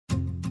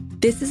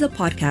This is a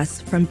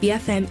podcast from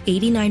BFM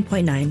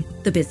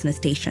 89.9, the business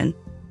station.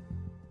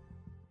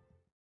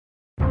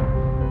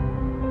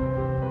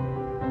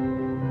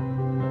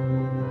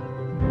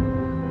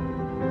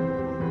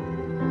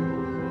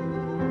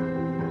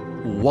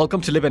 Welcome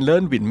to Live and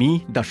Learn with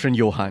me, Dashran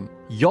Johan.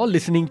 You're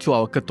listening to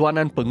our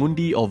Ketuanan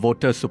Pengundi or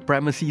Voter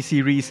Supremacy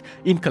series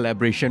in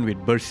collaboration with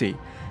Bersih.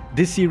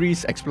 This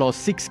series explores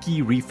 6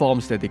 key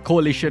reforms that the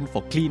Coalition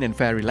for Clean and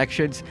Fair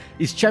Elections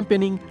is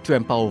championing to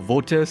empower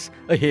voters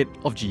ahead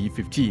of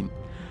GE15.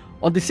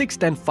 On the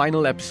 6th and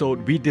final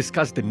episode, we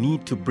discuss the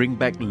need to bring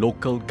back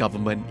local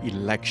government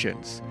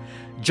elections.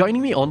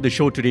 Joining me on the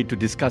show today to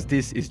discuss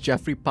this is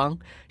Jeffrey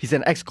Pang. He's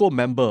an EXCO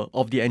member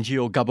of the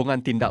NGO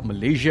Gabungan Tindak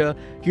Malaysia.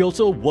 He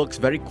also works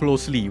very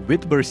closely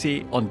with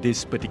Bersih on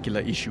this particular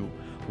issue.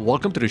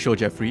 Welcome to the show,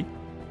 Jeffrey.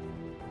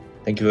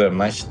 Thank you very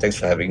much. Thanks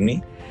for having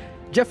me.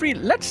 Jeffrey,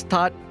 let's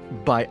start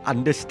by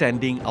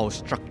understanding our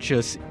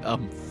structures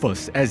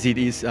first, as it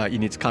is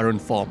in its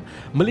current form.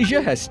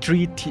 Malaysia has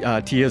 3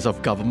 tiers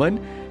of government: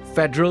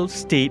 federal,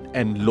 state,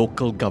 and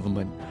local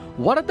government.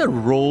 What are the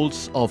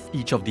roles of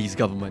each of these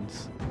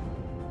governments?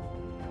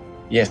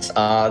 Yes,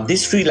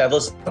 these 3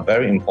 levels are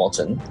very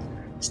important.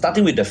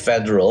 Starting with the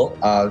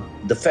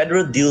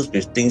federal deals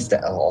with things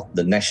that are of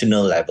the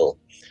national level,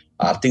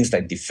 things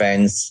like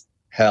defense,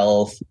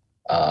 health,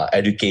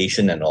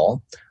 education, and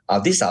all.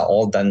 These are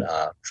all done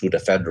through the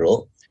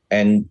federal,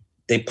 and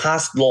they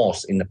pass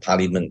laws in the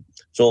parliament.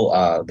 So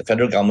the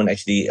federal government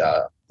actually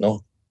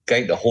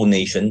guide the whole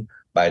nation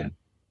by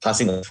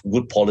passing of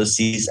good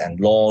policies and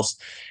laws,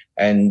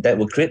 and that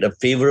will create a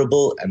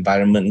favorable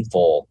environment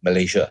for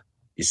Malaysia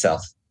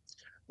itself.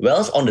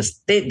 Whereas on the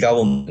state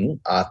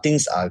government,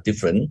 things are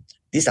different.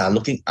 These are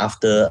looking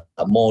after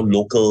a more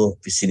local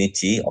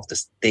vicinity of the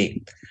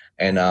state.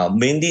 And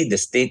mainly the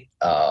state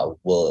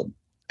will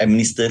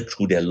administer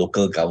through their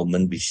local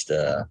government, which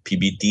the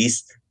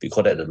PBTs, we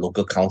call that the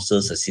local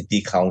councils, the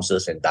city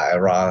councils, and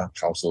daerah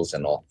councils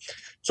and all.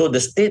 So the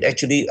state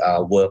actually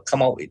will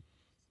come out with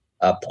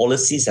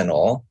policies and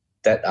all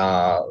that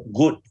are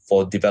good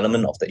for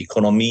development of the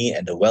economy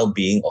and the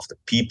well-being of the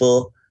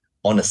people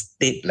on a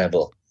state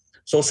level.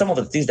 So some of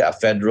the things that are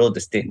federal,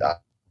 the state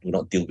do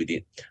not deal with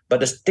it.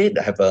 But the state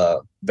have a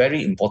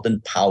very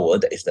important power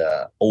that is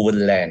the over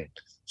land.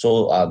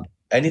 So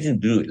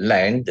anything to do with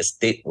land, the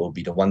state will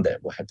be the one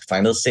that will have the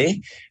final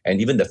say.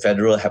 And even the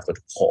federal have to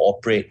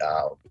cooperate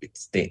with the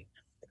state.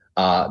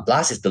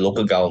 Last is the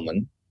local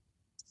government.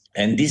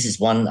 And this is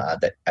one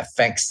that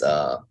affects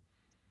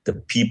the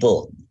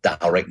people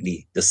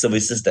directly, the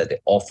services that they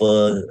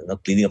offer,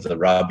 cleaning of the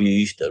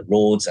rubbish, the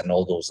roads, and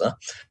all those.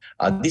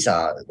 These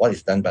are what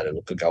is done by the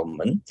local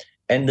government.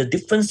 And the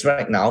difference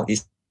right now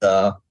is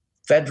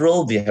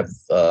federal, we have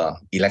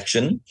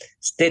election,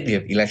 state, we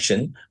have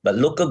election, but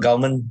local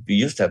government, we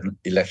used to have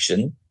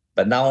election,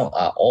 but now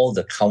all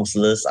the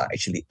councillors are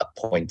actually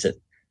appointed.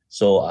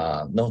 So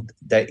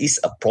there is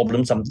a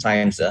problem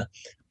sometimes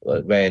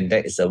when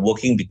there is a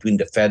working between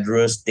the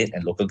federal, state,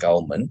 and local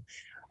government.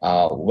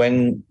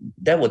 When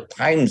there were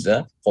times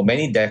for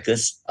many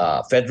decades,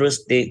 federal,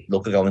 state,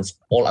 local governments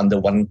all under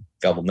one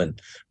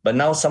government. But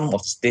now some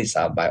of the states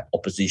are by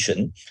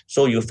opposition.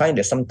 So you find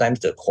that sometimes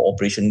the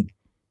cooperation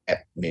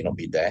may not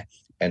be there,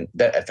 and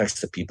that affects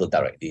the people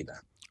directly.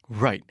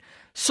 Right.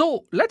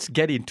 So let's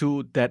get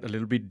into that a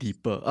little bit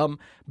deeper.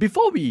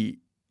 Before we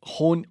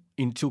hone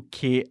into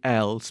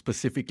KL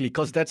specifically,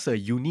 because that's a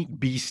unique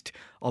beast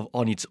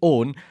on its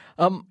own,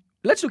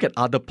 let's look at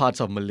other parts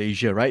of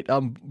Malaysia, right?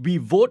 We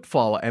vote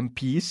for our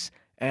MPs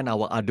and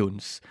our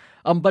aduns.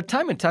 But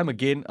time and time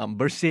again,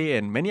 Bersih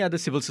and many other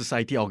civil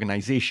society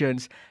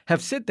organizations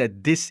have said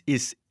that this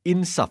is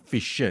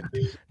insufficient,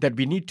 that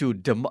we need to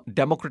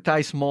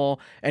democratize more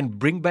and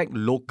bring back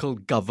local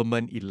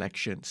government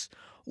elections.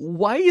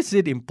 Why is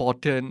it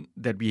important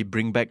that we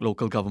bring back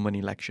local government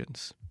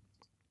elections?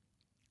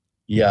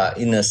 Yeah,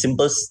 in a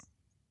simple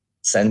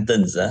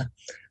sentence,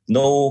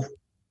 no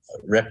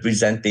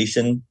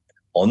representation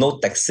or no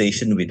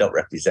taxation without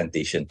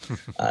representation.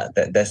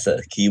 That's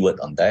a key word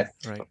on that.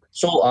 Right.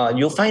 So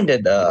you'll find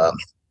that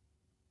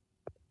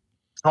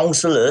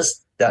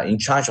councillors that are in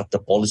charge of the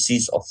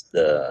policies of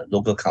the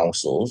local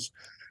councils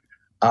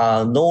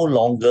are no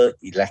longer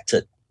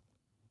elected,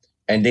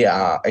 and they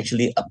are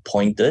actually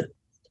appointed.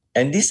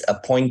 And these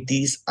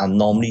appointees are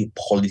normally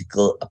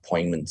political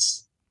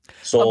appointments.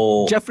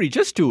 So, Jeffrey,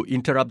 just to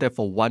interrupt there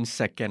for 1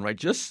 second, right?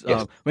 Just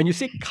yes. When you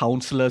say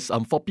councillors,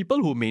 for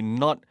people who may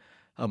not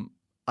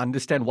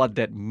understand what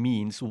that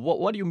means,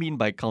 what do you mean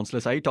by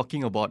councillors? Are you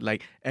talking about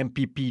like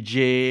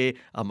MPPJ?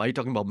 Are you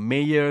talking about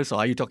mayors, or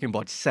are you talking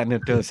about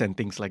senators and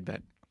things like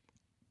that?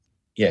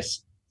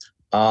 Yes.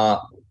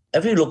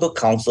 Every local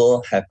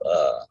council have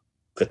a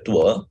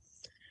ketua,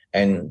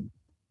 and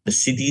the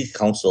city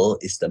council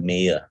is the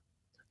mayor.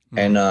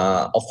 And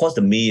of course,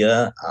 the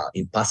mayor,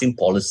 in passing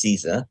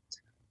policies,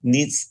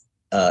 needs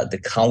the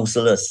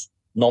councillors.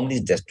 Normally,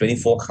 there's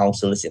 24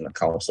 councillors in the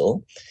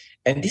council,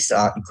 and these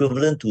are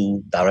equivalent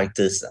to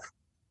directors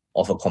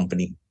of a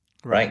company,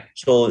 right?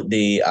 So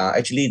they are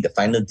actually the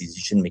final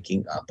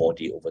decision-making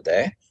body over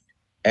there.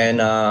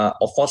 And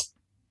of course,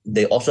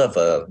 they also have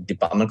a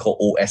department called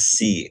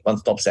OSC, One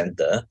Stop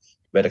Center,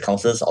 where the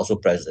councillors are also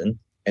present.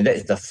 And that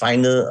is the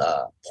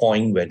final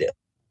point where they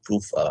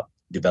approve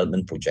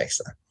development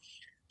projects.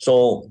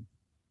 So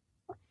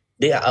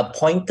they are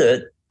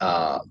appointed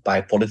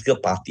by political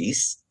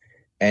parties,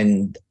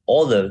 and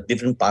all the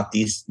different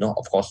parties,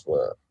 of course,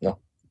 will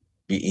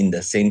be in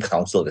the same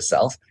council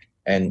itself.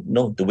 And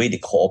the way they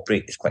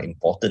cooperate is quite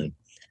important.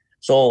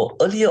 So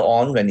earlier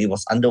on, when it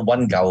was under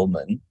one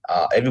government,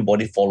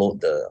 everybody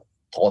followed the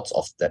thoughts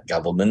of that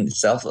government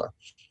itself.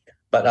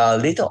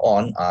 But later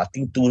on, I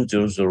think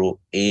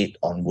 2008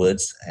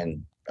 onwards,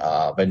 and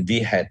when we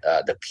had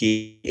the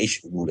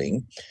PH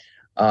ruling,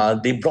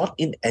 they brought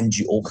in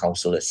NGO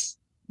councillors.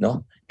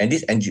 And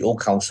these NGO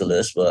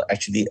councillors were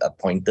actually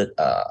appointed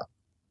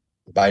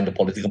by the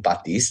political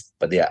parties,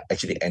 but they are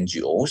actually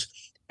NGOs,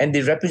 and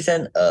they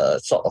represent a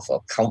sort of a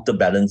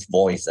counterbalance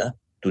voice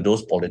to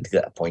those political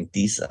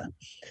appointees.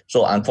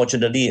 So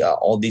unfortunately,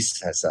 all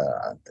this has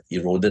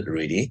eroded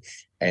already,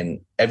 and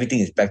everything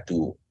is back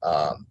to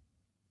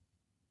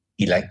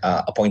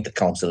appointed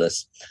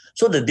councillors.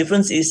 So the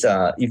difference is,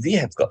 if we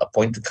have got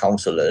appointed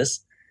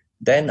councillors,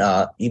 then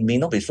it may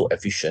not be so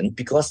efficient,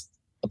 because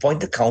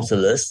appointed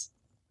councillors,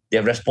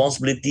 their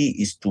responsibility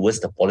is towards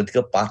the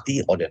political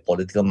party or their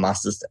political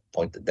masters that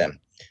appointed them.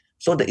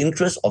 So the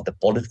interest of the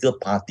political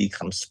party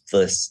comes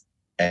first,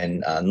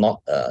 and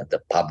not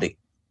the public,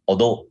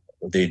 although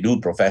they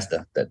do profess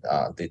that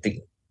they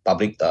take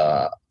public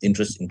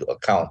interest into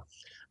account.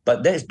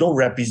 But there is no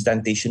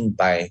representation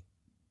by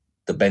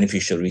the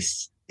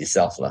beneficiaries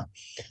itself.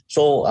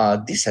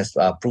 So this has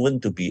proven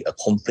to be a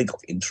conflict of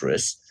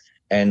interest.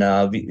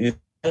 And we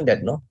find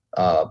that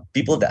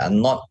people that are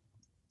not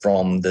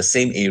from the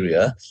same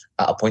area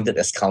are appointed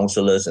as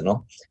councillors, and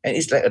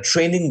it's like a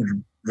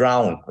training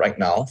ground right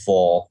now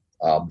for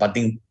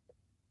budding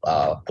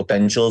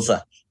potentials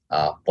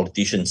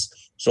politicians.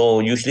 So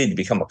usually they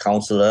become a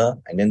councillor,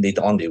 and then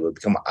later on they will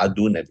become an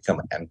ADUN and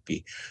become an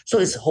MP. So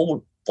it's a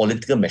whole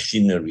political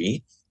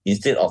machinery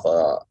instead of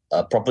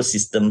a proper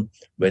system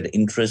where the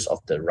interest of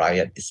the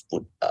riot is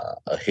put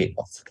ahead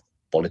of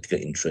political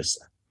interests.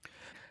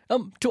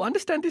 To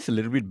understand this a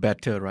little bit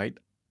better, right?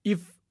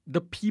 If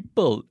the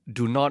people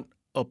do not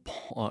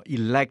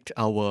elect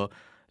our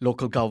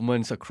local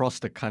governments across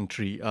the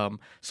country.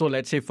 So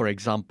let's say, for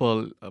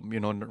example,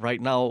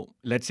 right now,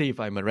 let's say if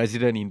I'm a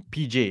resident in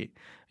PJ,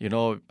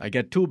 I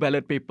get 2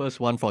 ballot papers,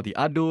 one for the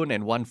ADUN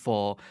and one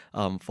for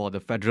the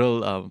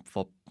federal,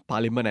 for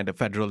Parliament at the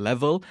federal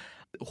level.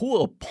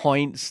 Who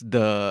appoints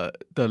the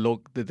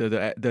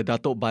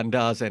Datuk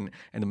Bandas and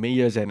the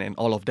mayors and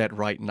all of that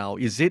right now?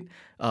 Is it,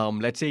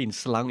 let's say in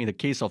the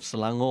case of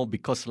Selangor,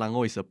 because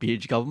Selangor is a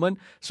PH government,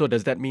 so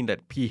does that mean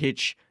that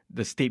PH,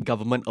 the state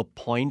government,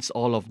 appoints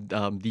all of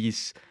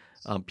these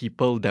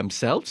people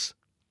themselves?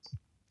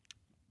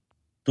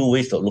 Two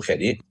ways to look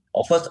at it.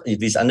 Of course,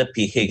 if it's under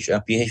PH,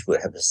 PH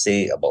will have to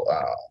say about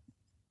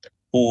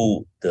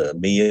who the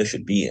mayor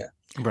should be.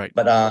 Right.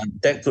 But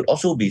there could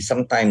also be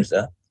sometimes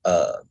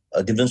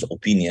a difference of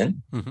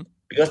opinion,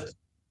 because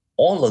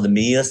all of the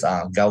mayors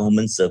are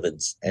government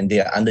servants and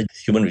they are under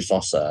Human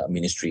Resource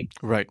Ministry.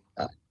 Right.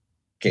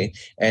 Okay.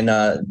 And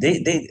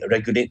they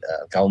regulate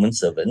government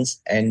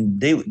servants, and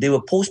they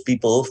will post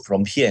people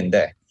from here and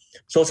there.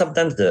 So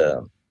sometimes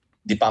the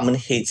department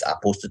heads are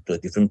posted to a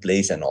different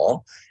place and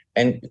all,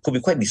 and it could be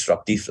quite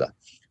disruptive.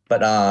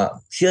 But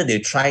here they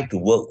try to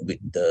work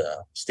with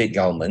the state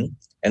government.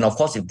 And of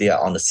course, if they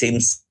are on the same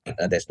side,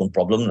 there's no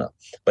problem.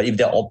 But if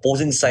they're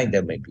opposing side,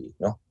 there may be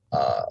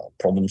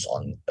problems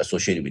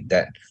associated with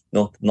that.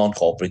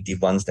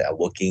 Non-cooperative ones that are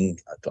working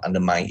to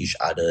undermine each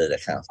other,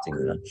 that kind of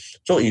thing.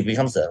 So it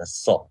becomes a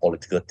sort of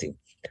political thing.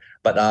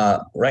 But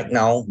right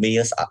now,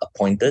 mayors are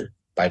appointed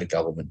by the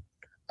government,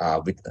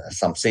 with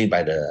some say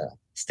by the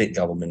state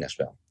government as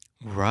well.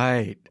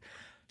 Right.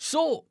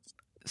 So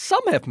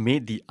some have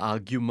made the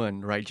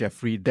argument, right,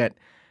 Jeffrey, that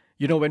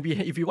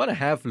if you want to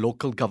have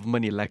local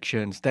government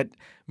elections, that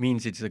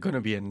means it's going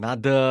to be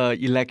another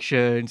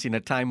elections in a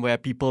time where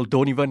people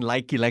don't even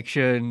like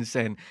elections,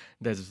 and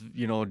there's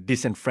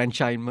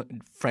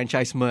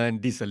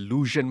disenfranchisement,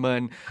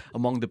 disillusionment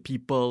among the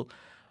people.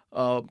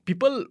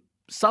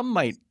 Some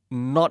might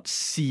not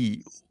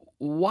see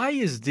why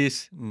is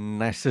this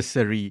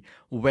necessary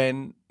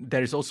when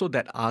there is also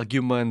that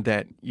argument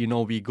that,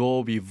 we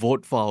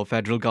vote for our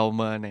federal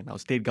government and our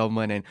state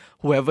government, and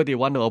whoever they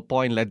want to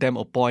appoint, let them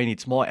appoint.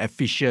 It's more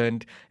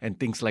efficient and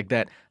things like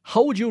that.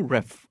 How would you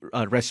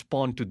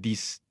respond to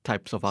these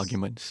types of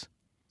arguments?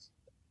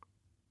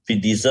 We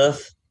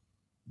deserve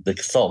the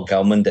sort of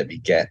government that we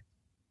get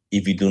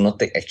if we do not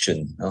take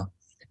action.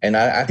 And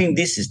I think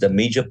this is the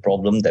major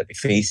problem that we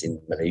face in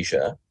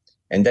Malaysia.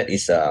 And that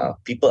is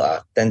people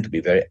tend to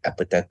be very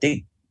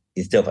apathetic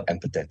instead of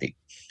empathetic.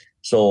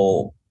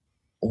 So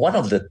one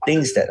of the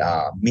things that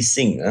are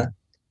missing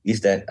is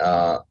that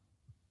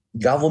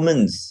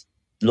governments,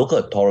 local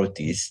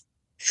authorities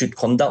should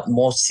conduct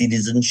more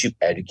citizenship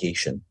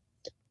education.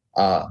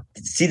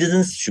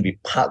 Citizens should be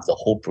part of the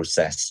whole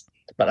process.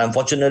 But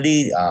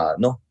unfortunately,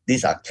 no,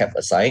 these are kept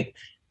aside,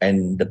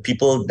 and the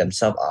people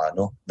themselves are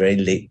very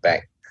laid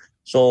back.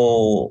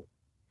 So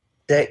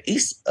there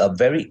is a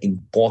very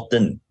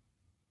important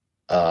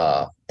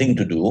thing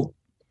to do,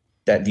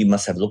 that we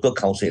must have local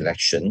council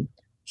election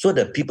so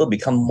that people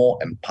become more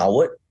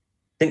empowered,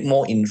 take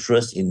more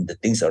interest in the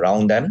things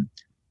around them,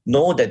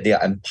 know that they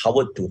are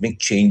empowered to make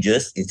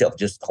changes instead of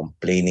just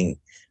complaining.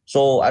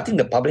 So I think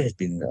the public has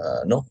been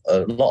a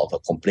lot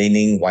of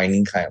complaining,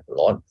 whining kind of a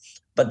lot.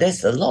 But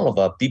there's a lot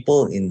of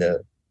people in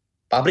the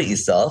public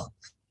itself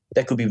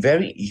that could be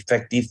very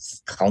effective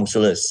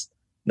councillors.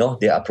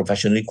 They are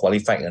professionally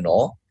qualified and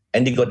all,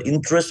 and they got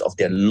interest of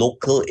their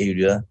local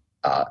area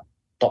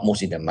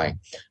topmost in their mind.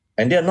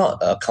 And they're not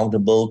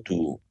accountable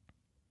to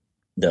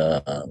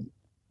the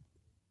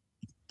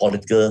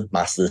political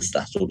masters,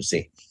 so to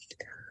say.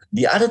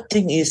 The other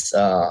thing is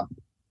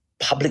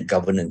public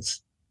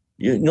governance.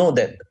 You know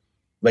that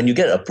when you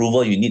get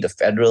approval, you need the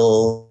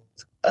federal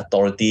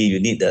authority, you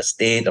need the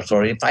state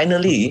authority.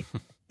 Finally,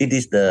 it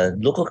is the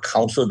local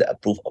council that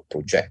approve a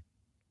project.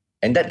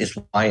 And that is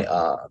why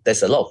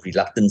there's a lot of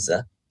reluctance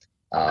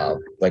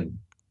when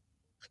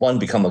one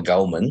become a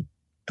government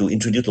to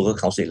introduce local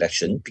council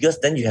election, because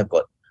then you have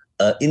got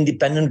an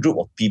independent group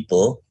of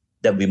people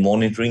that will be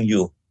monitoring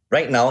you.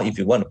 Right now, if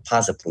you want to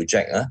pass a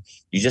project,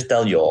 you just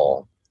tell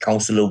your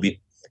councillor whip.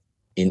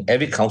 In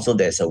every council,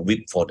 there's a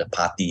whip for the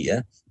party.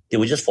 They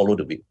will just follow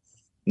the whip,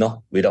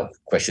 without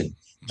question.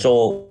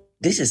 So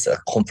this is a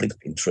conflict of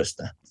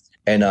interest.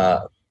 And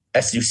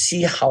as you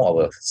see how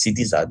our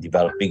cities are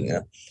developing,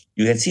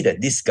 you can see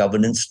that this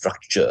governance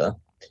structure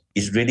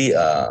is really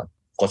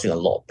causing a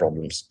lot of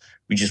problems,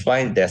 which is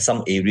why there are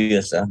some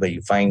areas where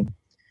you find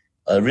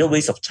a real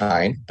waste of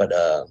time, but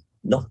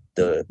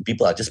the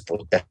people are just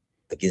protesting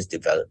against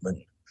development.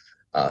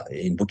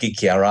 In Bukit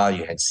Kiara,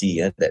 you can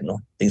see that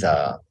things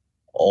are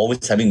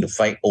always having to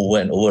fight over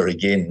and over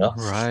again.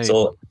 Right.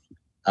 So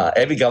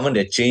every government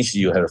that changed,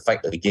 you have to fight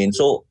again.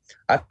 So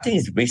I think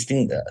it's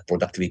wasting the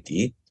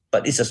productivity,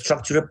 but it's a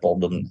structural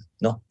problem.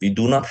 We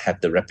do not have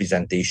the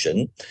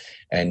representation,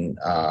 and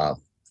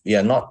we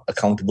are not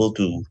accountable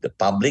to the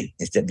public.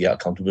 Instead, we are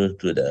accountable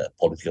to the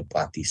political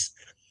parties.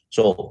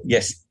 So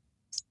yes,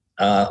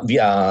 we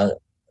are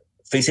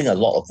facing a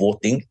lot of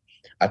voting.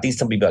 I think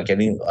some people are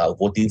getting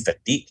voting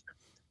fatigue,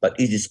 but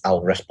it is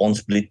our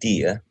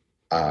responsibility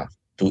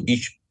to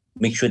each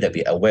make sure that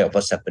we are aware of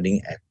what's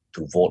happening and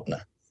to vote.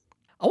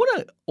 I want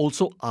to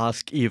also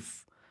ask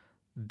if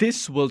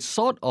this will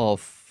sort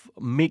of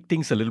make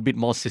things a little bit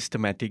more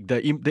systematic,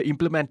 the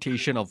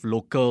implementation of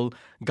local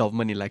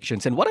government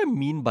elections. And what I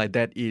mean by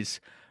that is,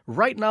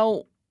 right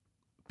now,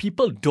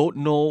 people don't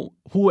know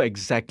who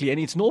exactly, and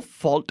it's no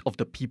fault of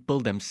the people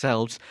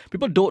themselves.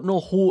 People don't know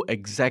who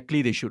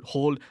exactly they should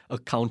hold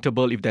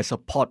accountable if there's a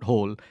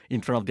pothole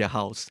in front of their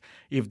house,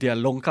 if their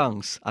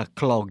longkangs are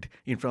clogged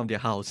in front of their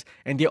house.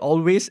 And they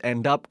always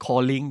end up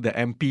calling the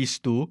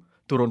MPs to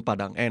Turun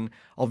Padang. And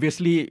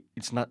obviously,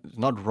 it's not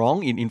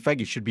wrong. In fact,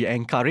 it should be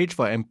encouraged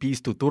for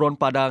MPs to Turun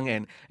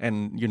Padang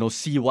and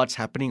see what's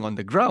happening on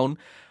the ground.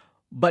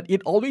 But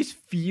it always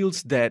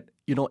feels that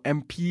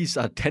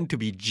MPs tend to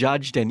be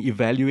judged and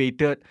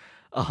evaluated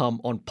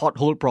on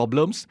pothole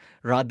problems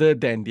rather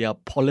than their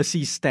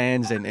policy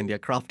stands and their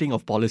crafting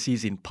of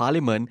policies in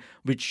Parliament,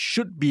 which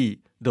should be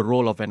the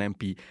role of an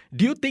MP.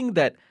 Do you think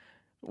that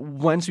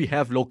once we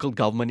have local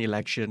government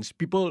elections,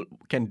 people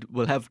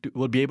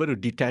will be able to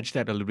detach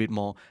that a little bit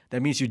more?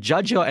 That means you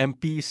judge your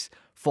MPs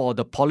for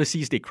the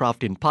policies they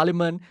craft in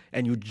Parliament,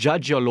 and you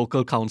judge your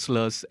local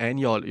councillors and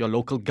your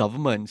local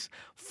governments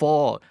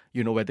for,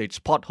 whether it's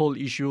pothole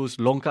issues,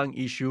 longkang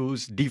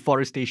issues,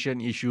 deforestation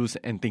issues,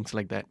 and things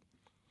like that.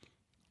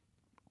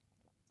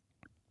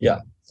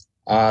 Yeah,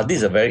 this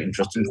is a very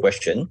interesting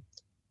question.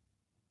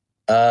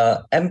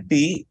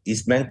 MP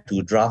is meant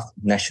to draft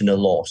national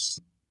laws.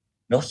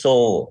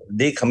 So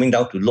they coming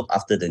down to look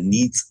after the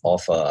needs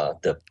of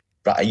the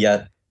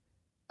rakyat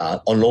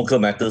on local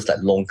matters like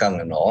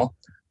longkang and all.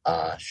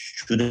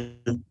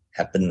 Shouldn't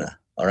happen.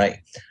 All right.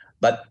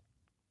 But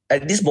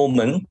at this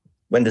moment,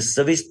 when the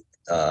service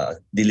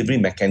delivery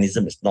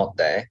mechanism is not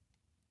there,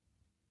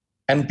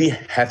 MP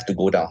have to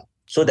go down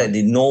so that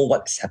they know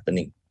what's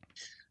happening.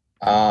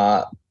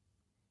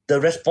 The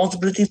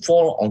responsibility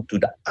falls onto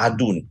the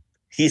ADUN.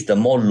 He's the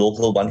more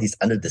local one. He's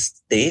under the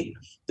state.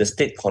 The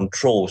state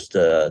controls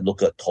the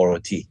local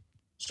authority.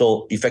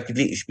 So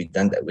effectively, it should be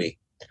done that way.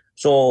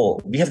 So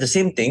we have the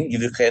same thing.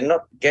 If you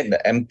cannot get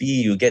the MP,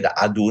 you get the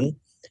ADUN.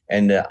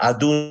 And the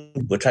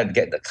ADUN will try to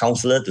get the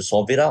councillor to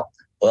solve it out,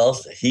 or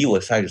else he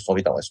will try to solve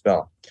it out as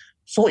well.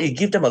 So it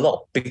gives them a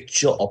lot of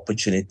picture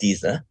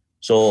opportunities.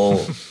 So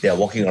they are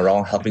walking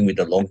around helping with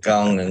the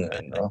longkang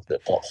and the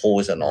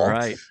potholes and all.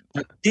 Right.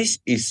 But this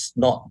is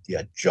not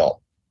their job.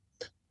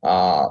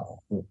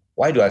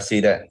 Why do I say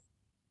that?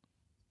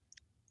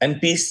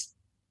 MPs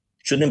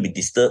shouldn't be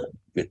disturbed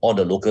with all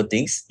the local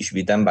things. It should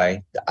be done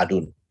by the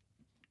ADUN.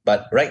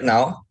 But right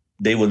now,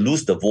 they will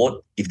lose the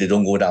vote if they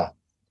don't go down.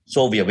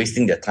 So we are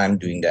wasting their time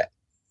doing that.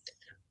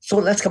 So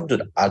let's come to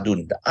the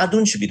ADUN. The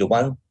ADUN should be the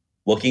one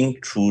working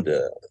through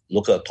the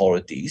local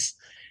authorities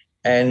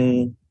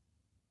and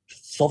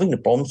solving the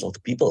problems of the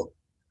people.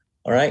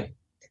 All right.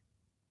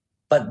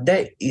 But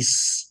that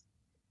is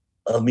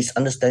a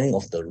misunderstanding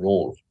of the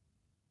role.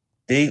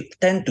 They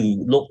tend to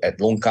look at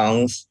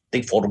longkangs,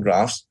 take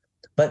photographs,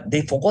 but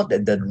they forgot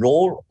that the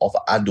role of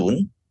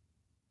ADUN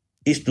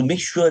is to make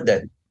sure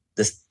that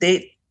the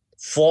state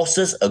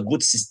forces a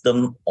good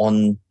system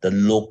on the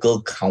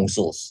local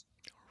councils.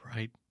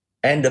 Right.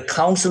 And the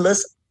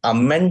councillors are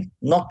meant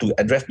not to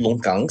address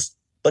longkangs,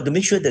 but to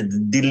make sure that the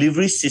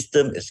delivery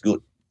system is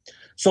good.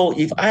 So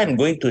if I am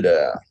going to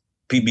the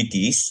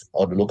PBTs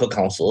or the local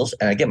councils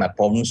and I get my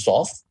problem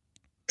solved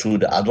through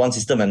the ADUAN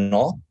system and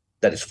all,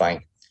 that is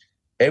fine.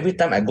 Every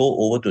time I go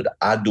over to the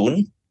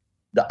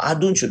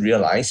ADUN should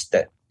realize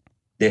that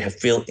they have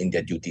failed in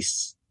their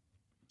duties.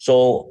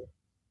 So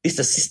it's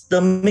a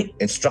systemic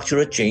and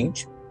structural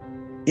change,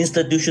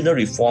 institutional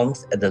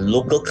reforms at the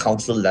local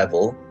council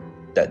level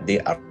that they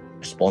are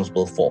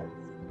responsible for.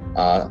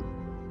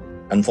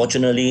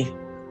 Unfortunately,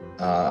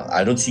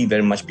 I don't see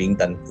very much being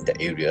done in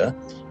the area,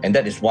 and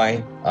that is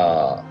why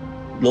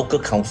local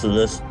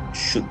councillors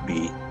should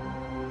be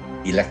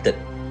elected,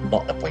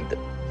 not appointed.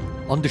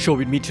 On the show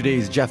with me today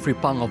is Jeffrey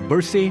Pang of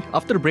Bersih.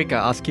 After the break, I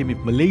asked him if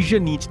Malaysia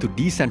needs to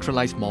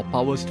decentralize more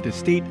powers to the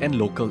state and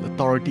local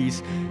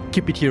authorities.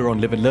 Keep it here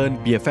on Live and Learn,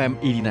 BFM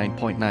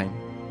 89.9.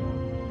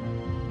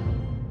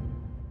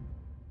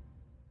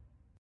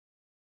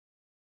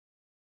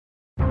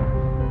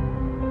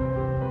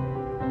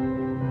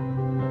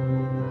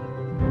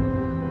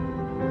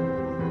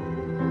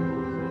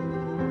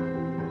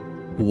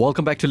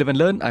 Welcome back to Live and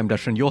Learn. I'm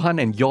Darshan Johan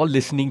and you're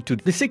listening to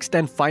the sixth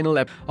and final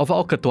episode of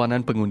our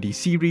Ketuanan Pengundi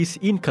series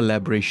in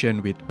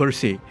collaboration with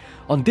Bersih.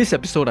 On this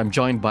episode, I'm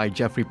joined by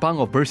Jeffrey Pang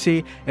of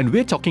Bersih and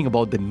we're talking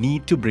about the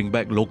need to bring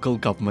back local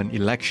government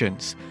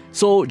elections.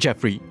 So,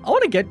 Jeffrey, I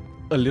want to get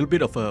a little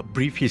bit of a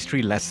brief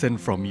history lesson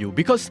from you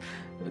because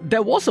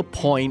there was a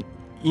point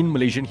in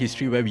Malaysian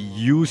history where we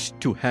used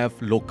to have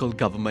local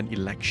government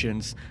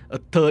elections, a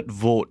third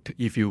vote,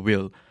 if you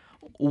will.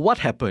 What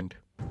happened?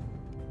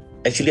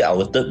 Actually,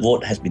 our third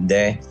vote has been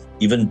there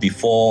even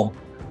before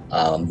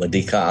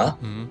Merdeka.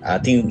 I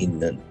think in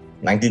the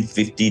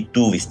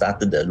 1952, we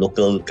started the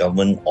local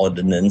government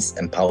ordinance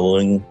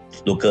empowering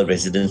local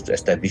residents to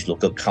establish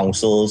local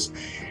councils.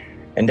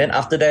 And then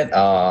after that,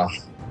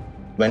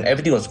 when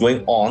everything was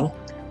going on,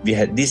 we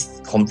had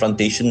this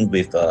confrontation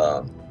with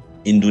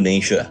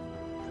Indonesia,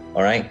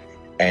 all right?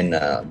 And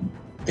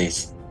they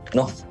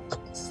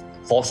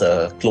forced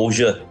a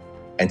closure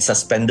and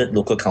suspended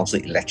local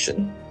council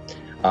election.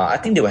 I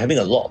think they were having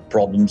a lot of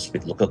problems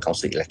with local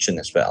council election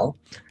as well.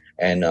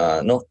 And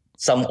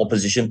some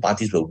opposition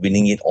parties were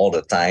winning it all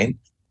the time.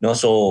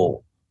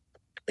 So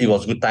it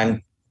was a good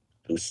time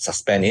to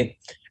suspend it.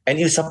 And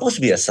it was supposed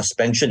to be a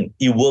suspension.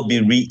 It will be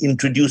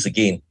reintroduced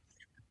again.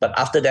 But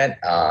after that,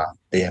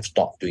 they have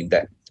stopped doing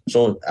that.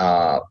 So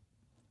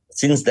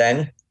since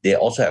then, they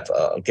also have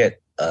get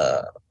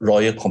a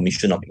Royal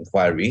Commission of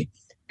Inquiry.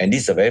 And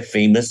this is a very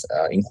famous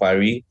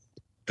inquiry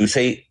to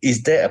say,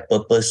 is there a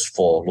purpose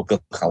for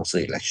local council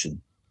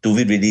election? Do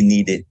we really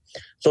need it?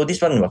 So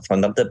this one was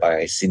conducted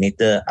by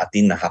Senator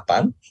Atin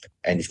Nahapan,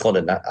 and it's called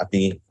the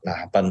Atin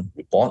Nahapan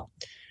report.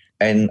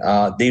 And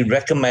they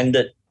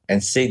recommended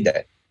and said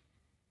that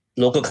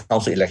local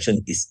council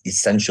election is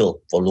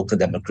essential for local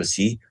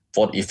democracy,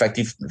 for the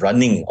effective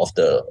running of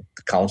the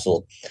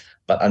council.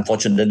 But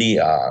unfortunately,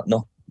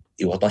 no,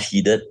 it was not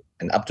heeded.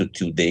 And up to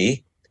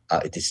today,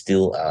 it is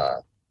still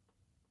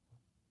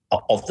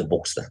off the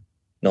books.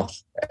 No,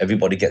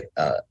 everybody get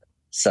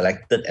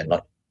selected and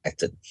not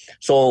acted.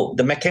 So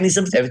the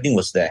mechanisms, everything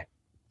was there.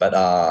 But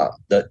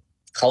the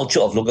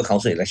culture of local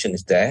council election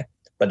is there,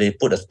 but they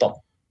put a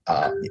stop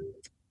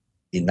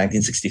in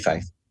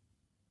 1965.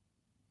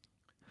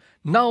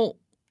 Now,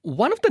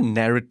 one of the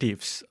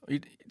narratives,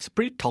 it's a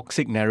pretty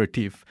toxic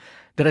narrative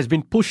that has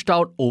been pushed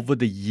out over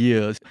the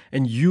years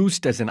and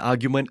used as an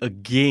argument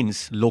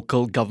against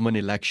local government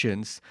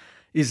elections,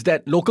 is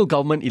that local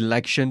government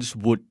elections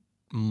would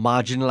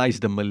marginalize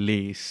the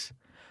Malays.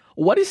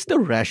 What is the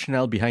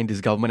rationale behind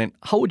this government and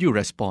how would you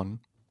respond?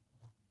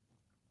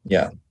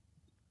 Yeah.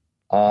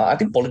 I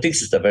think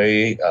politics is a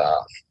very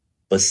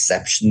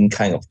perception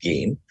kind of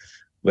game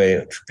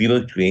where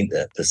people create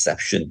a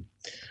perception.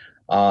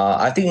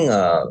 I think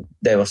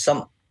there were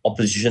some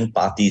opposition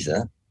parties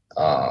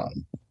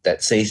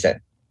that says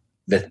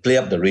that play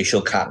up the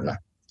racial card.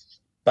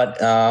 But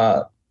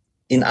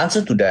in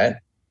answer to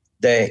that,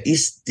 there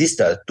is this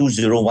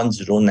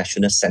 2010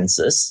 national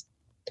census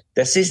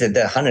that says that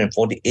there are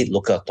 148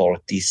 local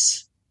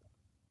authorities.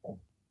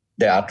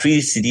 There are 3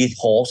 city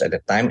halls at the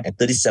time and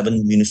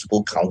 37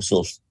 municipal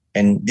councils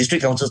and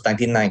district councils,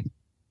 99.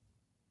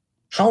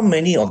 How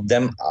many of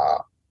them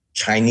are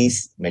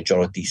Chinese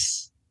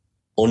majorities?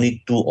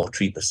 Only 2 or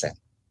 3%.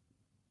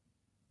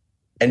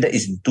 And that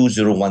is in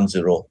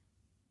 2010.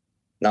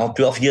 Now,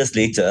 12 years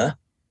later,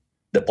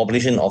 the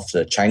population of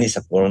the Chinese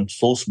have grown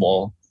so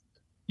small,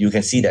 you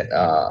can see that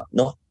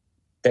no,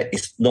 there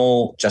is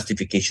no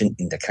justification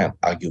in that kind of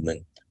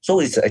argument. So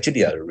it's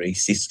actually a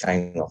racist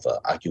kind of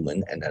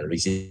argument and a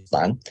racist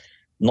plan,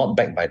 not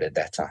backed by the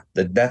data.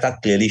 The data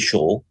clearly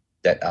show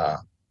that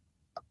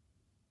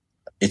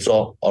it's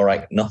all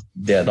right. No,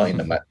 they are not in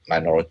the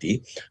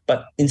minority.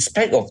 But in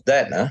spite of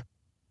that,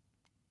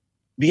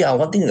 we are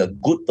wanting a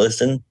good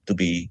person to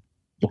be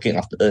looking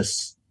after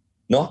us.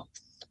 No,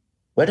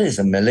 whether it's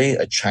a Malay,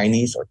 a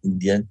Chinese, or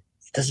Indian,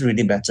 it doesn't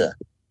really matter.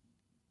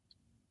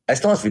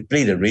 As long as we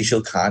play the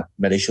racial card,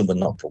 Malaysia will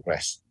not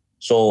progress.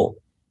 So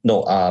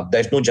no,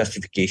 there's no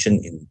justification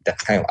in that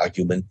kind of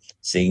argument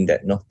saying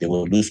that no, they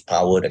will lose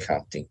power, that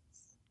kind of thing.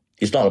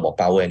 It's not about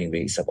power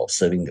anyway. It's about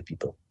serving the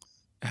people.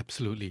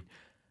 Absolutely.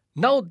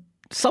 Now,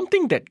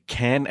 something that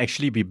can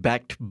actually be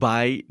backed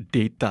by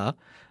data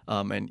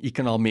and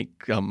economic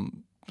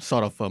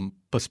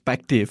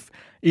perspective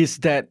is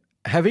that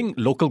having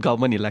local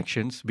government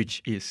elections,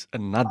 which is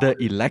another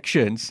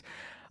elections,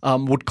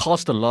 would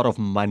cost a lot of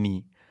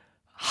money.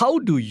 How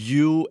do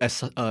you,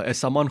 as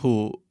someone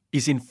who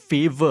is in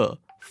favor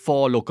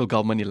for local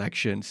government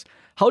elections,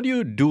 how do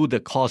you do the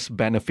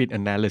cost-benefit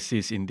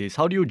analysis in this?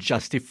 How do you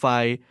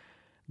justify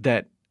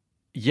that,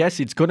 yes,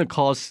 it's going to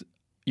cost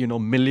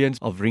millions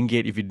of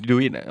ringgit if you do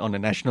it on a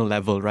national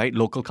level, right?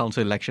 Local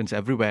council elections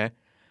everywhere,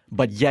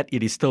 but yet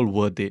it is still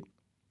worth it.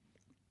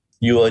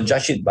 You will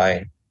judge it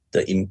by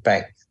the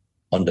impact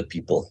on the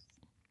people.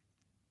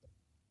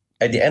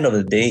 At the end of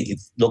the day, if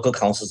local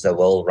councils are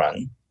well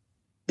run,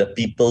 the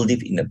people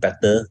live in a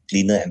better,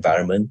 cleaner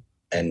environment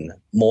and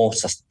more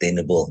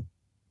sustainable.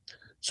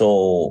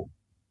 So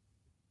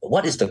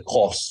what is the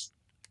cost?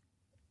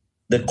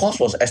 The cost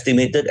was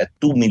estimated at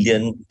 $2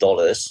 million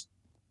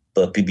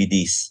per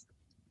PBDs.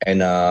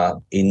 And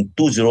in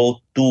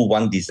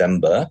 2021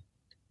 December,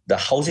 the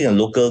Housing and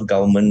Local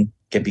Government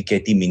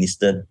KPKT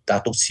Minister,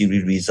 Datuk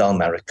Seri Rizal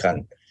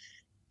Marakan,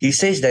 he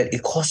says that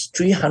it costs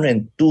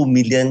 302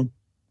 million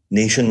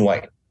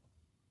nationwide.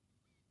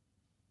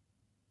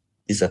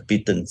 It's a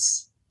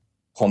pittance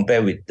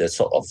compared with the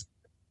sort of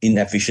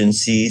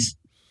inefficiencies,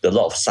 the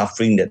lot of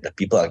suffering that the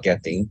people are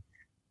getting.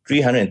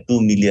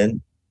 302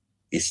 million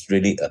is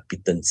really a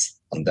pittance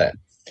on that.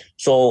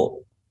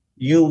 So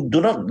you do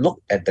not look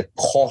at the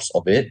cost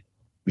of it,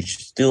 which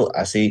still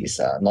I say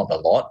is not a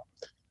lot,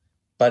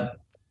 but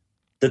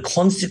the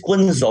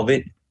consequence of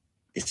it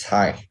is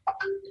high.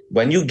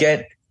 When you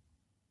get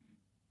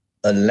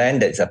a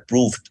land that's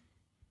approved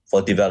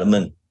for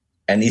development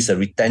and it's a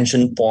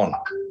retention pond,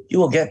 you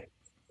will get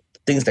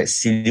things like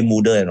Sili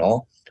Muda and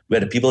all, where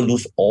the people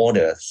lose all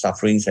their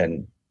sufferings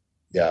and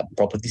their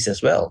properties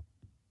as well.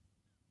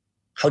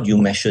 How do you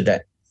measure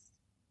that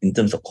in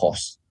terms of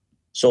cost?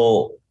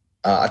 So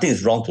I think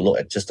it's wrong to look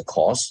at just the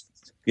cost,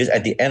 because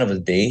at the end of the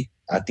day,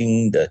 I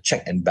think the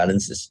check and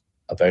balances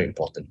are very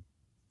important.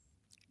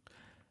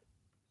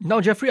 Now,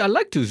 Jeffrey, I'd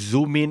like to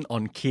zoom in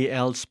on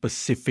KL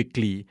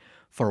specifically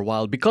for a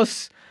while,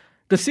 because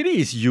the city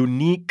is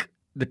unique.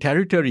 The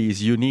territory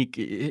is unique.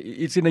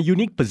 It's in a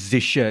unique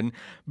position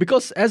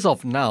because as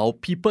of now,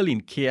 people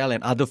in KL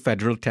and other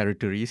federal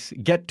territories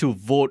get to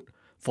vote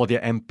for their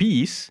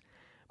MPs,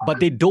 but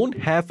they don't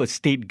have a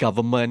state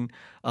government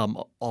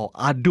or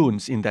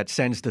aduns in that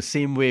sense, the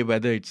same way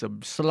whether it's a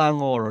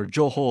Selangor or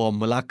Johor or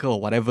Melaka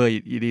or whatever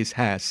it is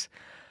has.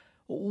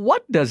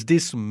 What does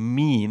this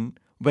mean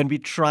when we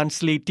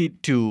translate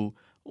it to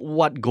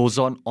what goes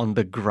on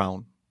the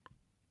ground?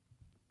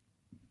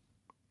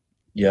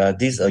 Yeah,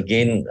 this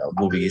again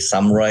will be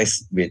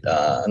summarized with,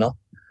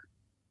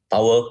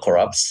 power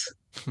corrupts,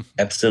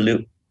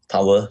 absolute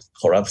power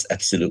corrupts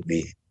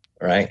absolutely,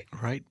 right?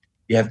 Right.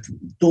 You have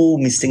two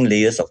missing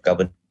layers of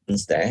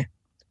governance there.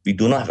 We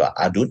do not have an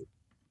adun.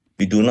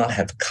 We do not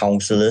have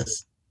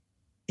councillors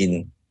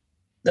in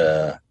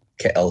the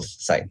KL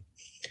side.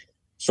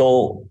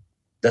 So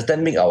does that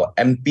make our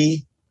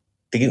MP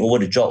taking over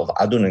the job of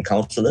adun and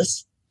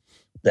councillors?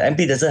 The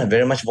MP doesn't have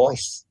very much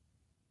voice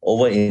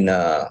over in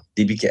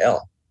DBKL.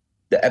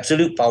 The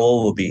absolute power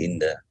will be in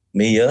the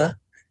mayor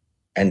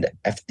and the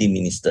FT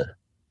minister.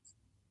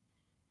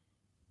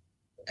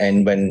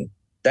 And when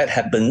that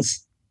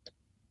happens,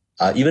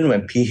 even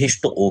when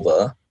PH took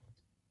over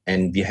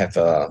and we have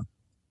a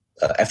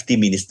FT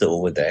minister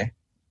over there,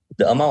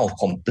 the amount of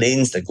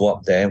complaints that go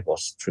up there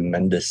was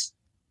tremendous.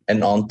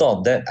 And on top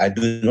of that, I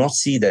do not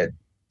see that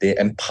they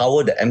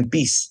empower the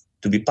MPs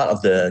to be part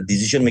of the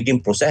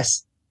decision-making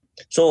process.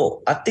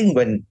 So I think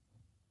when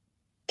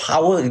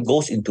power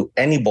goes into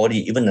anybody,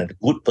 even a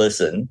good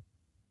person,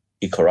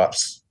 it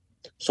corrupts.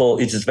 So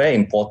it is very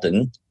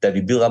important that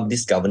we build up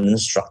these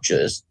governance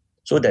structures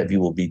so that we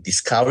will be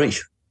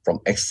discouraged from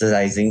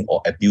exercising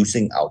or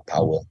abusing our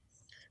power.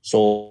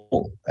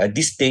 So at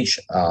this stage,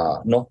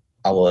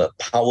 our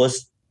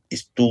powers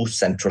is too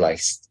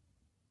centralized.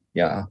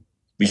 Yeah,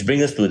 which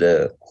brings us to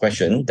the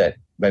question that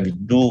when we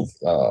do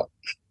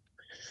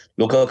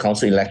local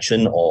council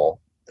election or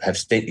have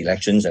state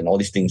elections and all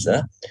these things,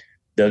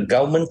 the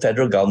government,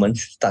 federal government,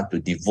 should start to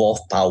devolve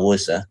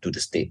powers to the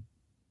state.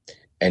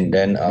 And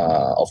then,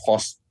 of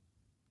course,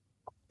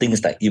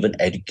 things like even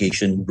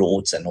education,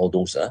 roads and all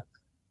those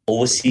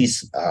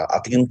overseas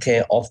are taken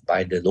care of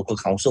by the local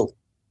council.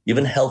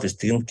 Even health is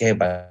taken care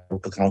by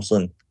local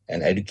council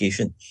and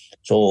education.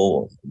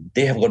 So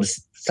they have got to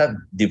start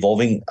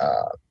devolving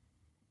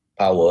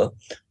power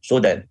so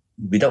that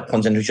without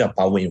concentration of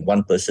power in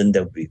one person,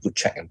 there will be good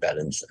check and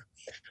balance.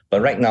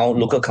 But right now,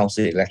 local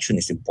council election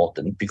is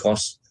important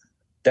because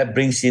that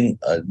brings in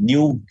a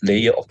new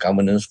layer of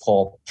governance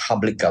called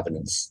public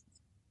governance.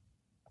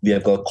 We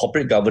have got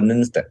corporate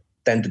governance that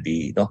tend to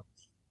be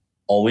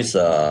always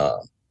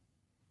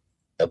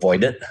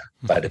avoided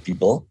by the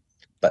people.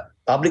 But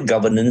public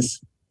governance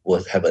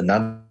will have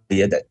another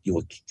layer that you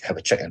will have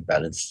a check and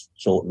balance.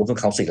 So local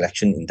council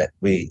election in that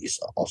way is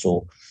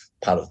also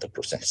part of the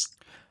process.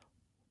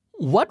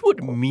 What would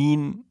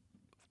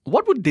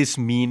this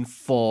mean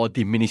for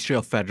the Ministry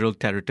of Federal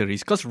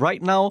Territories? Because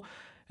right now,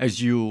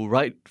 as you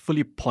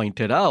rightfully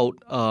pointed out,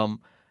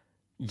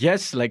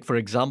 yes, like for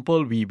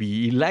example,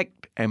 we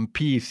elect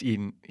MPs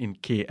in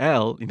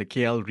KL, in the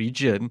KL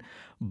region,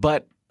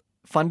 but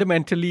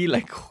fundamentally,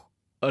 like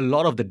a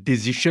lot of the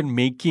decision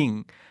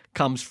making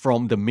comes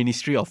from the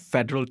Ministry of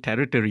Federal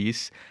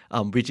Territories,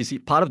 which is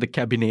part of the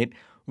cabinet,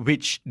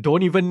 which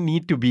don't even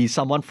need to be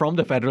someone from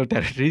the Federal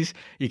Territories.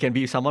 It can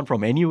be someone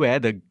from anywhere.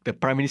 The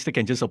Prime Minister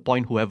can just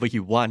appoint whoever he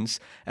wants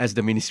as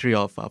the Ministry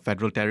of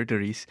Federal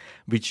Territories,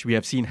 which we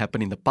have seen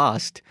happen in the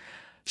past.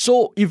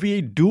 So if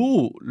we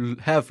do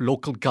have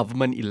local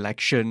government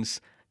elections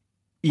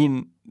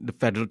in the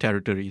Federal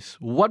Territories,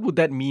 what would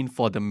that mean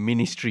for the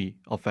Ministry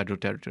of Federal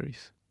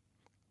Territories?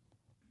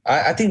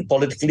 I think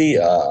politically,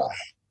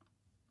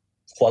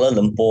 Kuala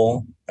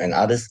Lumpur and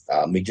other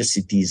major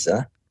cities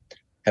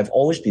have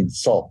always been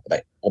sort of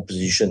like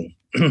opposition.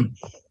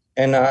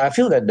 And I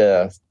feel that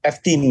the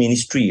FT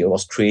ministry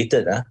was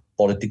created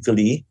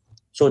politically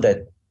so that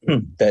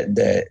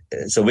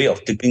it's a way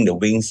of clipping the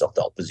wings of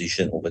the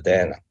opposition over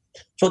there.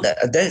 So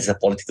that is a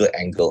political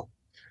angle.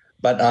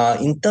 But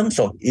in terms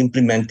of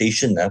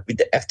implementation, with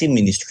the FT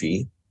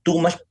ministry, too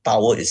much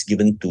power is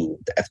given to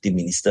the FT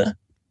minister.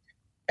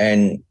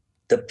 And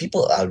the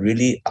people are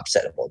really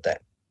upset about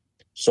that.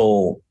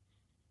 So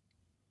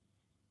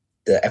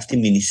the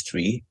FT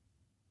ministry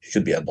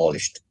should be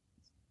abolished.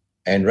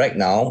 And right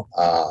now,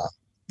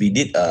 we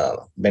did a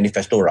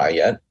manifesto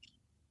riot.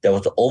 There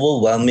was an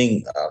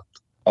overwhelming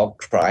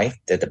outcry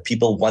that the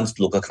people want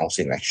local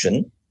council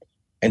election.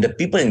 And the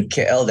people in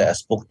KL that I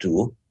spoke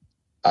to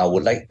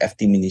would like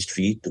FT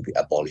ministry to be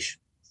abolished.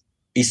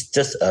 It's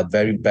just a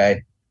very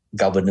bad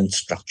governance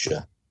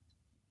structure.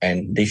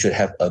 And they should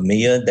have a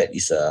mayor that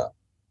is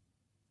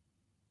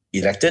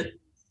elected.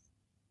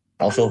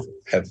 Also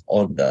have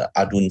all the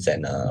aduns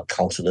and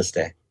councillors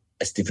there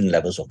as different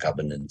levels of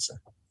governance.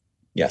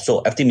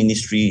 So FT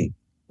ministry,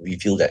 we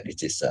feel that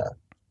it is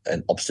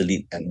an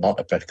obsolete and not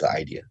a practical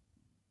idea.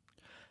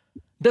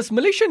 Does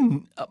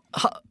Malaysian,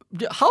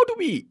 how do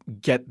we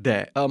get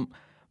there?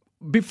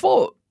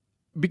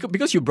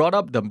 Because you brought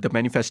up the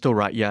manifesto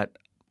rakyat,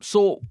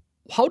 so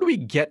how do we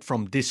get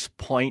from this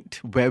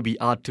point where we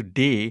are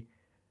today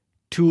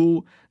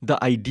to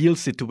the ideal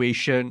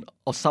situation,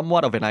 or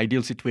somewhat of an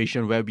ideal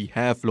situation, where we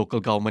have local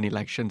government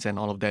elections and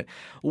all of that?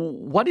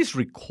 What is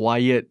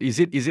required? Is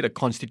it a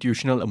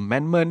constitutional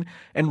amendment?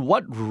 And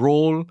what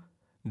role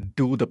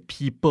do the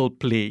people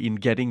play in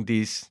getting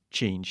this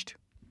changed?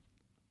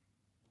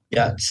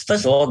 Yeah,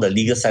 first of all, the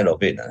legal side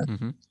of it.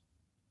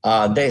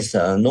 There is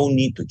no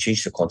need to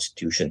change the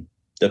constitution.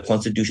 The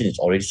constitution is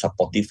already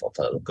supportive of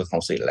a local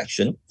council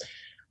election,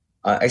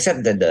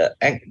 except that the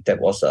act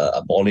that was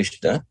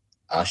abolished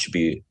should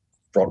be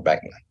brought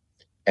back.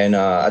 And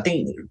I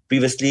think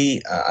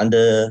previously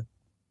under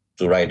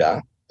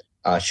Zuraida,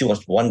 she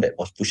was one that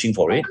was pushing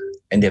for it,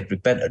 and they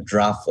prepared a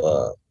draft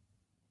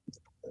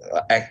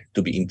act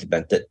to be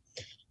implemented.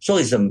 So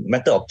it's a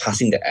matter of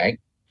passing the act,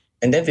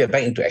 and then we are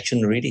back into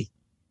action already.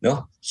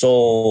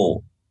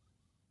 So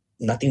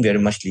nothing very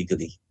much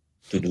legally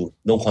to do.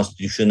 No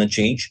constitutional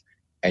change,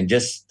 and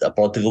just a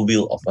political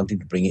will of wanting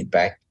to bring it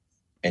back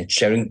and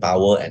sharing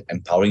power and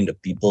empowering the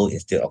people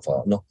instead of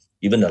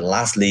even the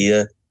last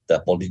layer, the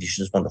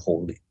politicians want to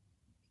hold it.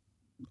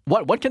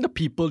 What can the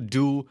people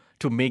do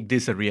to make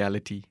this a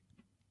reality?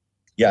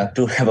 Yeah,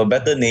 to have a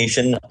better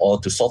nation or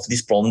to solve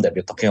this problem that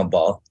we're talking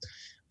about,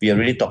 we are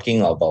really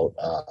talking about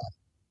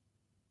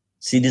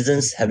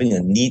citizens having a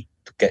need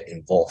to get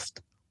involved.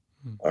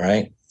 All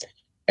right.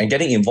 And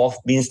getting involved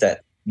means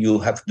that you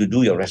have to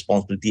do your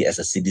responsibility as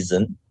a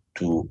citizen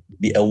to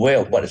be aware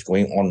of what is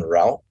going on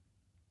around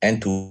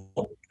and to,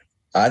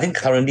 I think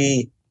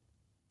currently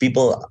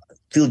people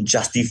feel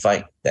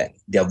justified that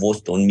their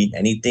votes don't mean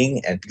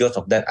anything, and because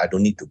of that, I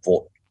don't need to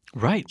vote.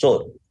 Right.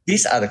 So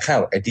these are the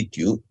kind of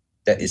attitude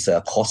that is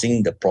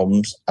causing the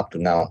problems up to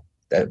now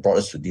that brought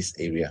us to this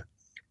area.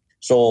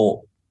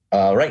 So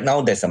right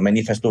now, there's a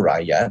manifesto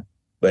rakyat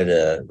where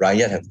the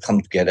rakyat have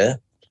come together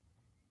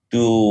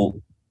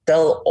to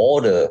tell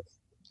all the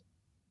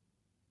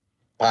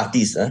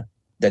parties that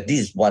this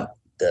is what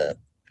the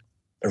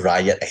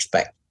rakyat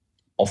expect.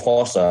 Of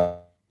course, the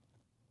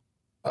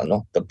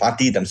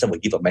party themselves will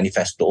give a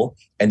manifesto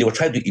and they will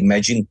try to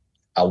imagine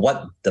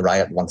what the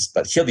rakyat wants.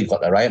 But here we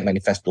got a rakyat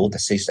manifesto that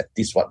says that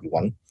this is what we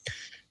want.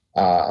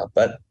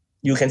 But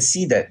you can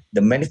see that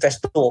the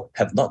manifesto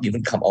have not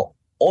even come out.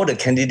 All the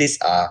candidates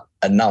are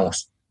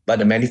announced, but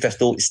the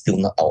manifesto is still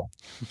not out.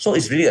 So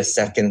it's really a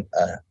second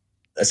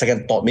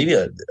thought. Maybe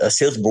a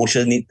sales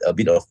brochure need a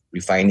bit of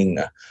refining.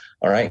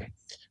 All right.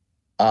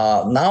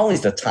 Now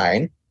is the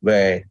time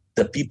where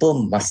the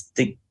people must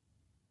take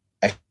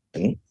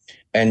action.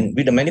 And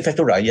with the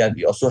Manifesto Rakyat,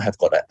 we also have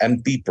got an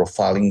MP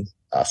profiling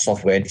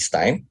software this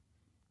time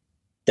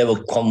that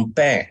will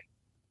compare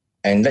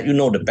and let you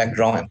know the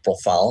background and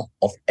profile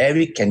of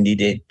every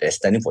candidate that's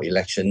standing for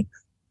election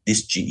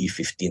this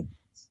GE15.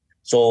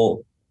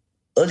 So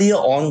earlier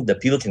on, the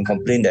people can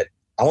complain that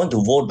I want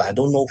to vote, but I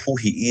don't know who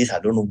he is, I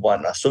don't know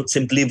what. So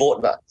simply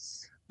vote.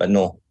 But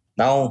no,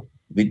 now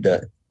with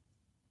the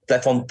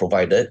platform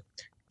provided,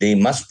 they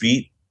must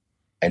read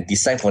and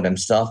decide for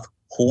themselves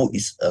who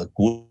is a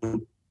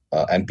good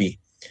MP.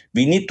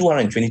 We need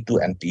 222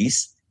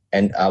 MPs,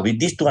 and with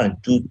these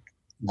 202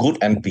 good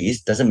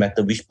MPs, doesn't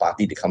matter which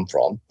party they come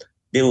from,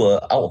 they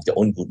were out of their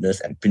own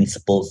goodness and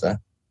principles,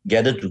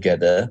 gathered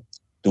together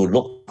to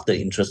look after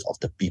the interests of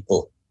the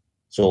people.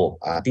 So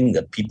I think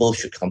the people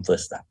should come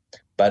first.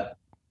 But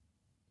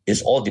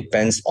it all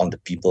depends on the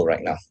people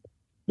right now,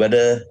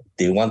 whether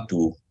they want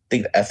to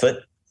take the effort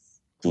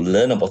to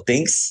learn about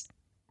things,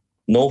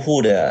 know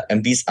who the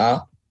MPs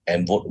are,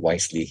 and vote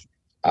wisely.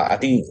 I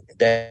think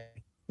that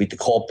with the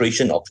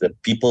cooperation of the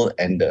people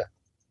and the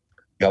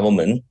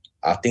government,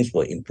 things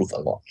will improve a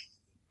lot.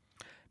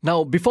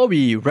 Now, before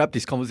we wrap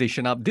this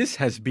conversation up, this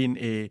has been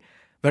a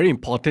very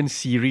important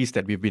series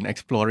that we've been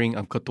exploring,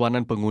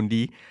 Ketuanan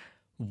Pengundi.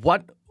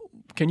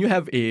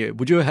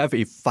 Would you have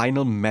a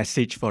final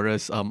message for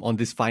us on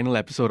this final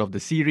episode of the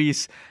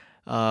series?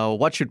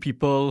 What should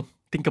people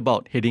think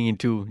about heading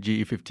into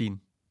GE15?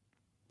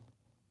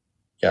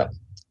 Yeah.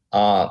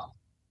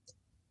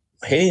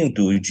 Heading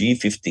into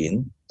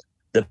GE15,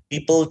 the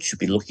people should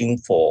be looking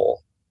for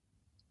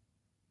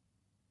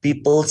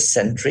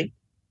people-centric,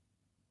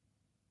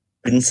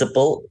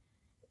 principled,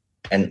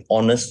 and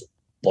honest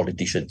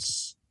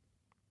politicians.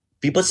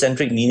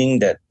 People-centric meaning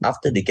that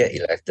after they get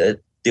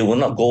elected, they will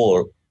not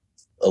go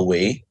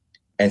away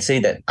and say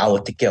that I will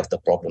take care of the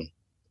problem.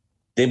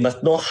 They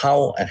must know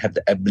how and have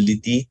the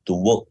ability to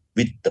work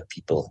with the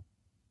people.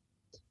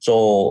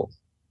 So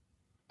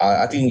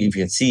I think if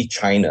you can see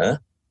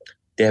China,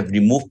 they have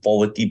removed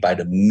poverty by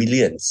the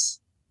millions.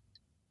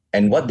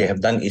 And what they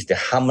have done is they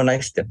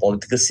harmonized the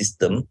political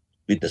system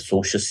with the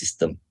social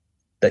system.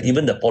 That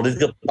even the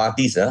political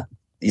parties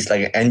is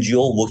like an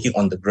NGO working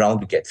on the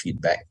ground to get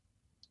feedback.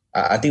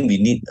 I think we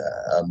need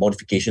a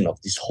modification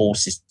of this whole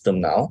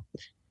system now.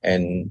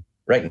 And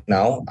right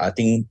now, I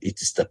think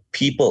it is the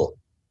people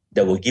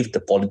that will give the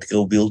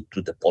political will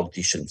to the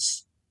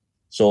politicians.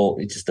 So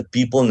it is the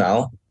people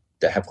now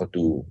that have got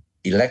to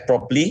elect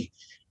properly.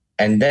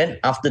 And then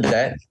after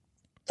that,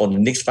 for the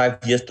next 5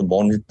 years to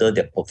monitor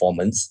their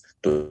performance,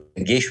 to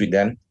engage with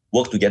them,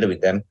 work together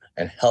with them,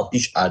 and help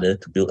each other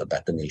to build a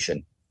better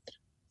nation.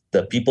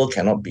 The people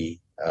cannot be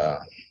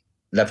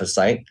left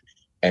aside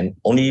and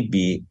only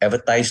be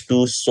advertised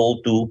to,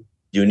 sold to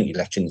during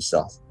election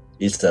itself.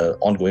 It's an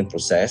ongoing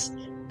process,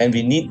 and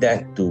we need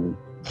that to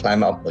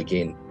climb up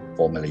again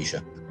for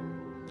Malaysia.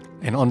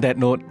 And on that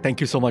note,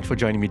 thank you so much for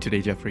joining me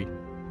today, Jeffrey.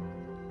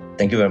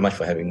 Thank you very much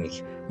for having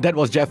me. That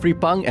was Jeffrey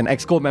Pang, an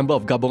EXCO member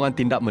of Gabungan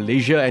Tindak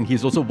Malaysia, and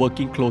he's also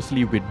working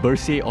closely with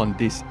Bersih on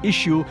this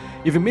issue.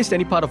 If you missed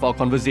any part of our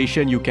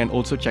conversation, you can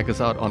also check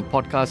us out on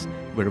podcasts.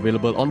 We're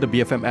available on the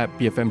BFM app,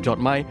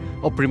 bfm.my,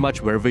 or pretty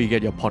much wherever you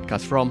get your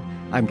podcast from.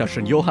 I'm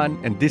Darshan Johan,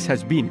 and this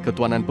has been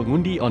Ketuanan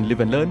Pengundi on Live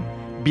and Learn,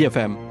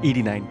 BFM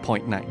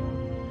 89.9.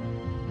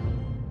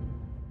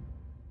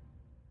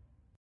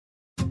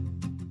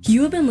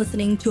 You have been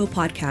listening to a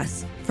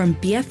podcast from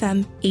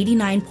BFM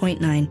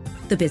 89.9,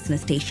 the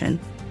business station.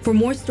 For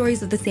more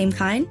stories of the same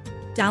kind,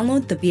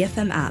 download the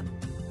BFM app.